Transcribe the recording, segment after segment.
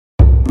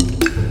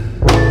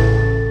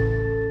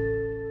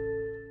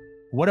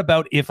What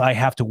about if I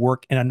have to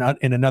work in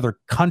another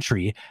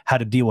country? How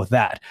to deal with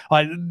that?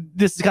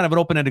 This is kind of an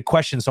open-ended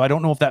question, so I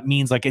don't know if that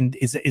means like,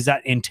 is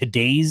that in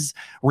today's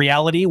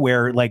reality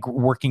where like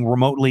working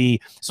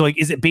remotely? So like,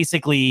 is it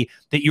basically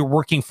that you're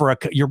working for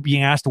you're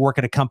being asked to work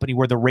at a company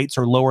where the rates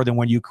are lower than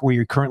where you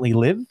currently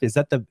live? Is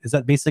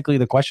that basically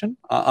the question?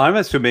 I'm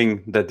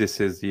assuming that this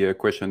is the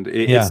question.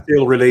 It's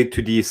still related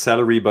to the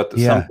salary, but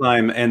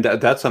sometimes, and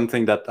that's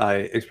something that I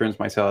experienced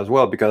myself as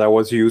well, because I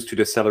was used to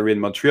the salary in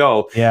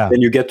Montreal.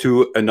 Then you get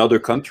to another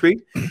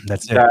country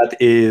that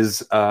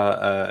is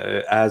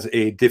has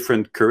a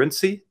different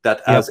currency,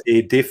 that has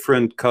a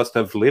different cost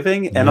of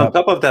living, and on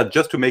top of that,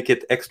 just to make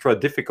it extra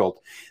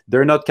difficult,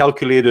 they're not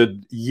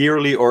calculated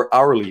yearly or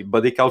hourly,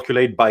 but they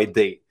calculate by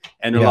day.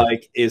 And you're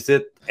like, is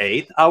it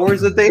 8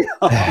 hours a day?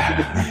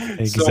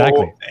 Exactly.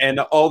 So, and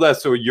all that.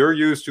 So you're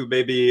used to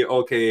maybe,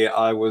 okay,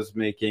 I was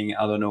making,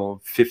 I don't know,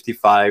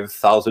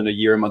 55,000 a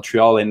year in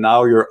Montreal, and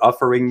now you're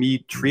offering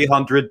me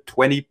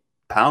 320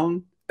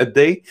 pounds a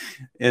day.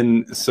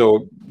 And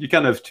so you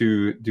kind of have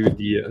to do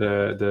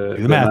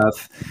the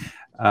math.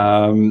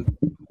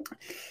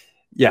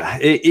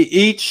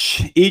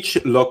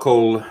 Each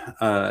local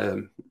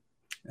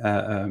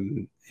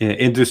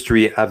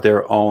industry have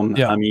their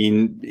own. I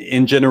mean,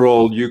 in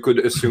general, you could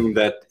assume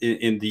that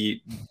in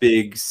the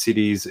big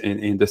cities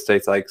in the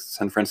States, like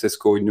San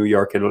Francisco, New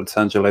York, and Los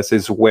Angeles,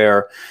 is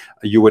where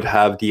you would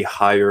have the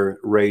higher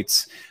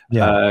rates.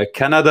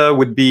 Canada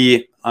would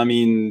be, I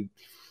mean,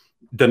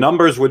 the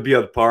numbers would be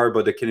at par,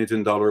 but the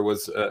Canadian dollar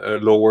was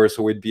lower,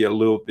 so it'd be a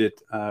little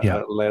bit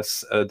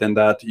less than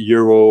that.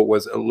 Euro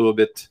was a little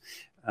bit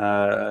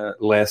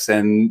less,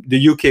 and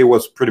the UK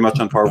was pretty much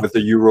on par with the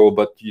euro,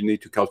 but you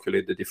need to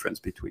calculate the difference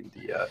between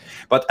the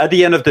but at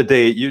the end of the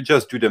day, you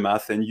just do the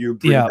math and you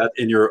bring that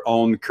in your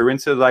own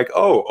currency, like,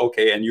 oh,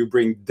 okay, and you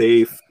bring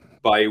day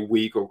by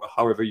week or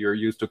however you're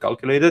used to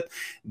calculate it.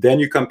 Then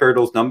you compare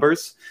those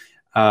numbers,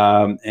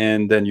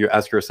 and then you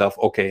ask yourself,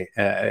 okay,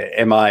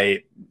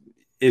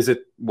 is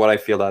it what I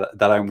feel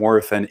that I'm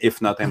worth? And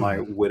if not, am I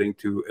willing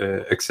to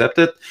accept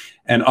it?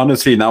 And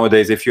honestly,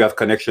 nowadays, if you have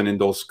connection in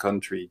those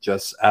countries,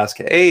 just ask,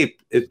 hey,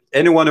 is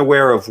anyone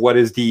aware of what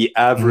is the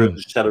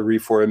average salary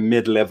for a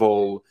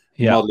mid-level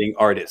modeling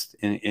artist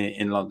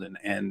in London?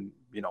 And,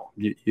 you know,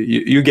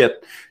 you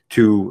get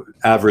to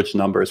average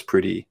numbers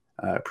pretty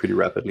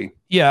rapidly.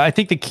 Yeah, I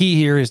think the key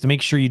here is to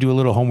make sure you do a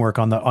little homework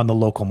on the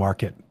local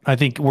market. I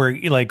think where,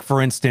 like, for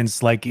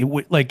instance, like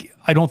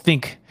I don't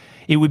think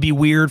it would be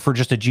weird for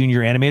just a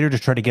junior animator to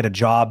try to get a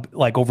job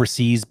like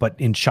overseas, but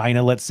in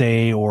China, let's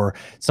say, or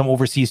some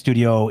overseas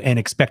studio, and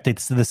expect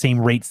it's the same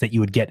rates that you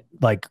would get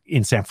like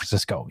in San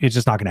Francisco. It's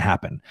just not going to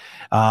happen.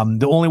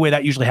 The only way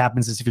that usually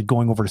happens is if you're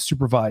going over to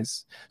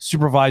supervise.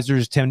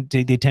 Supervisors tend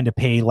to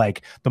pay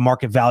like the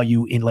market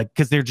value in, like,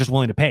 because they're just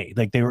willing to pay.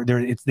 Like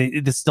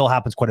this still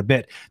happens quite a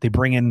bit. They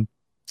bring in,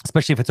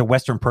 especially if it's a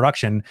Western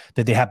production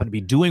that they happen to be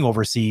doing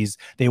overseas,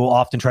 they will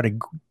often try to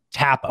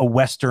tap a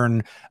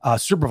Western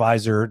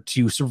supervisor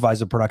to supervise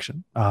the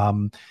production.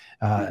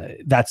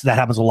 That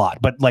happens a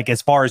lot. But like,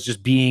 as far as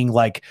just being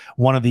like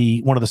one of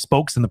the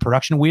spokes in the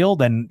production wheel,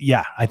 then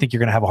yeah, I think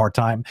you're going to have a hard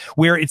time.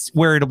 Where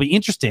it'll be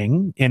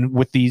interesting, and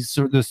with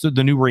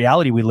the new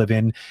reality we live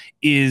in,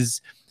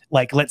 is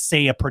like, let's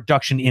say a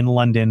production in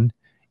London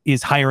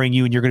is hiring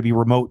you and you're going to be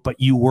remote,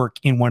 but you work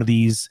in one of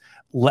these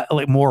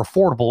more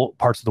affordable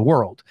parts of the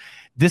world.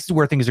 This is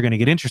where things are going to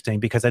get interesting,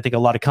 because I think a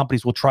lot of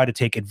companies will try to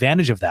take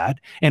advantage of that,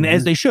 and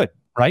as they should,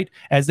 right?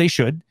 As they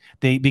should,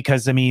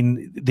 because I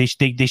mean, they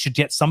should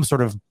get some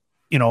sort of,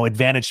 you know,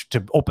 advantage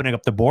to opening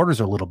up the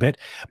borders a little bit,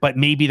 but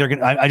maybe they're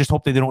gonna. I just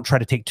hope that they don't try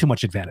to take too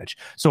much advantage.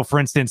 So, for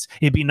instance,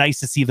 it'd be nice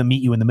to see them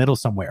meet you in the middle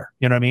somewhere.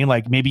 You know what I mean?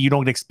 Like, maybe you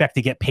don't expect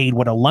to get paid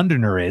what a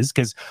Londoner is,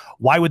 because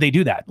why would they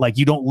do that? Like,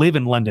 you don't live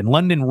in London.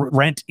 London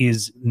rent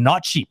is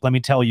not cheap. Let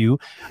me tell you,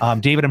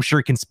 David, I'm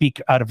sure can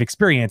speak out of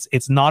experience.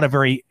 It's an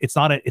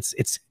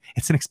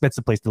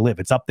expensive place to live.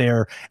 It's up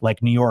there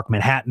like New York,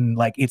 Manhattan.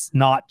 Like, it's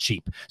not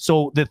cheap.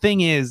 So the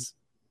thing is,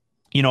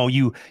 you know,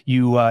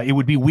 it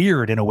would be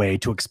weird in a way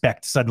to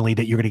expect suddenly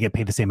that you're going to get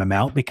paid the same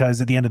amount, because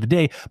at the end of the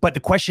day, but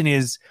the question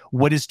is,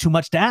 what is too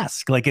much to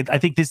ask? Like, I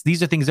think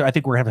these are things that I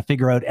think we're going to have to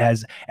figure out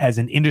as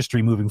an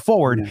industry moving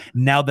forward,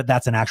 now that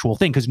that's an actual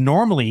thing. Because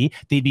normally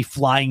they'd be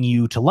flying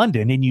you to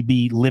London and you'd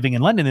be living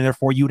in London, and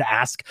therefore you'd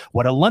ask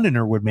what a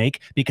Londoner would make,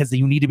 because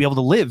you need to be able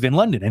to live in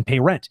London and pay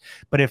rent.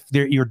 But if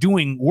you're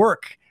doing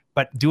work,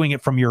 but doing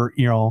it from your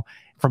own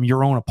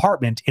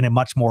apartment in a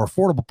much more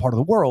affordable part of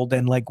the world,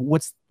 then like,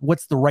 what's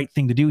the right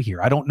thing to do here?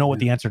 I don't know what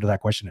the answer to that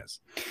question is.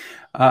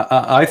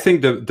 I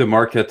think the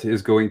market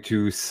is going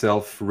to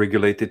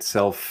self-regulate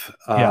itself.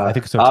 I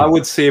think so too. I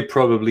would say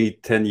probably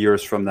 10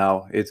 years from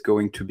now, it's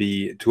going to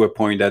be to a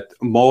point that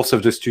most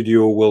of the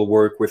studio will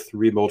work with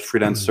remote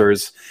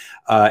freelancers.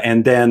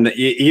 And then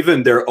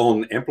even their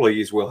own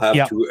employees will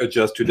have to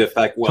adjust to the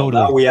fact,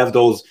 now we have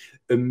those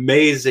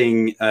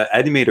amazing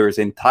animators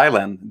in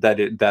Thailand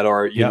that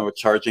are you know,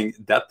 charging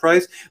that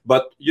price,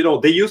 but you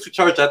know, they used to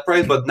charge that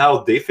price, but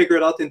now they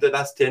figured out in the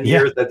last 10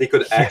 years that they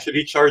could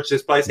actually charge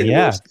this price, and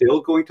we're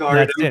still going to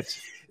hire them.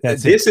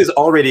 this is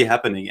already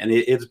happening, and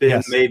it's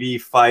been maybe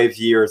 5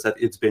 years that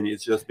it's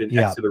just been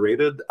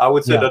accelerated. I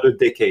would say another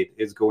decade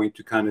is going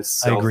to kind of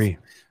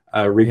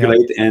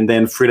regulate, and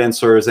then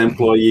freelancers,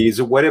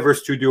 employees, whatever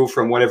studio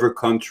from whatever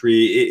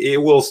country,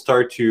 it will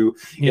start to.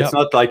 It's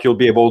not like you'll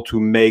be able to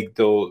make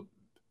the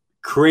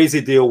crazy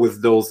deal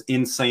with those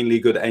insanely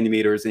good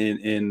animators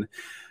in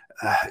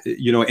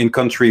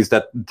countries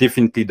that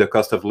definitely the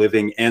cost of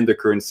living and the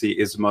currency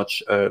is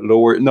much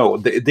lower. No,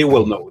 they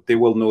will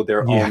know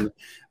their own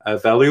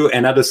value.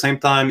 And at the same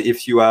time,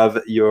 if you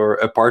have your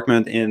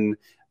apartment in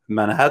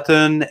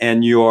Manhattan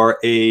and you are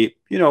a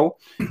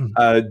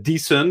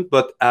decent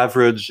but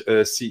average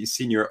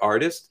senior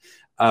artist,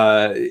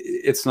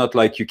 it's not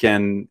like you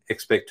can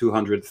expect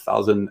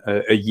 200,000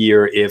 a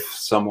year if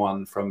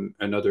someone from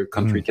another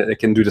country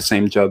can do the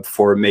same job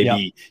for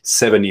maybe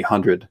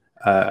 700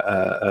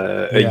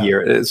 a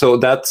year. So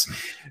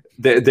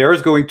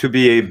there's going to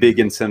be a big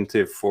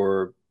incentive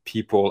for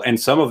people, and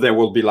some of them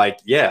will be like,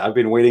 I've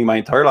been waiting my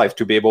entire life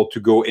to be able to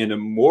go in a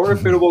more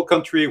affordable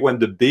country when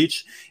the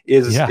beach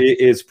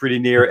is pretty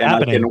near, and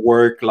I can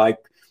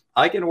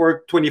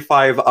work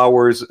 25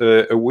 hours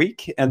a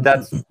week, and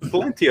that's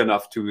plenty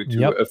enough to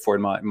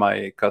afford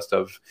my cost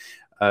of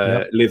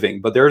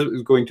living. But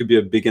there's going to be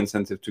a big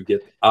incentive to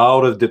get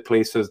out of the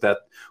places that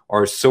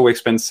are so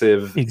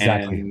expensive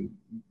and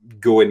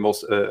go in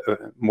most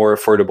more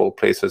affordable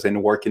places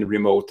and work in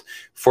remote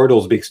for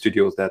those big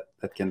studios that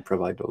can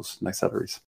provide those nice salaries.